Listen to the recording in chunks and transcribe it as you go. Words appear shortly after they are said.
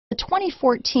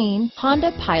2014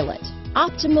 Honda Pilot.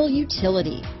 Optimal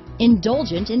utility,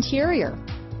 indulgent interior,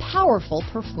 powerful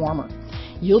performer.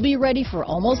 You'll be ready for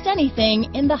almost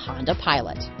anything in the Honda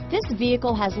Pilot. This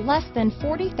vehicle has less than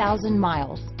 40,000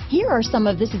 miles. Here are some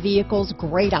of this vehicle's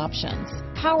great options: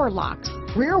 power locks,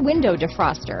 rear window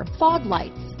defroster, fog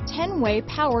lights, 10-way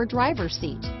power driver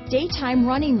seat, daytime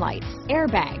running lights,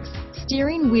 airbags,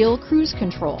 steering wheel cruise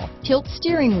control, tilt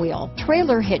steering wheel,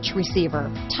 trailer hitch receiver,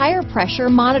 tire pressure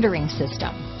monitoring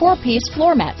system, 4-piece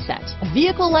floor mat set. A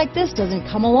vehicle like this doesn't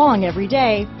come along every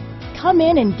day. Come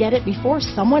in and get it before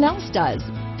someone else does.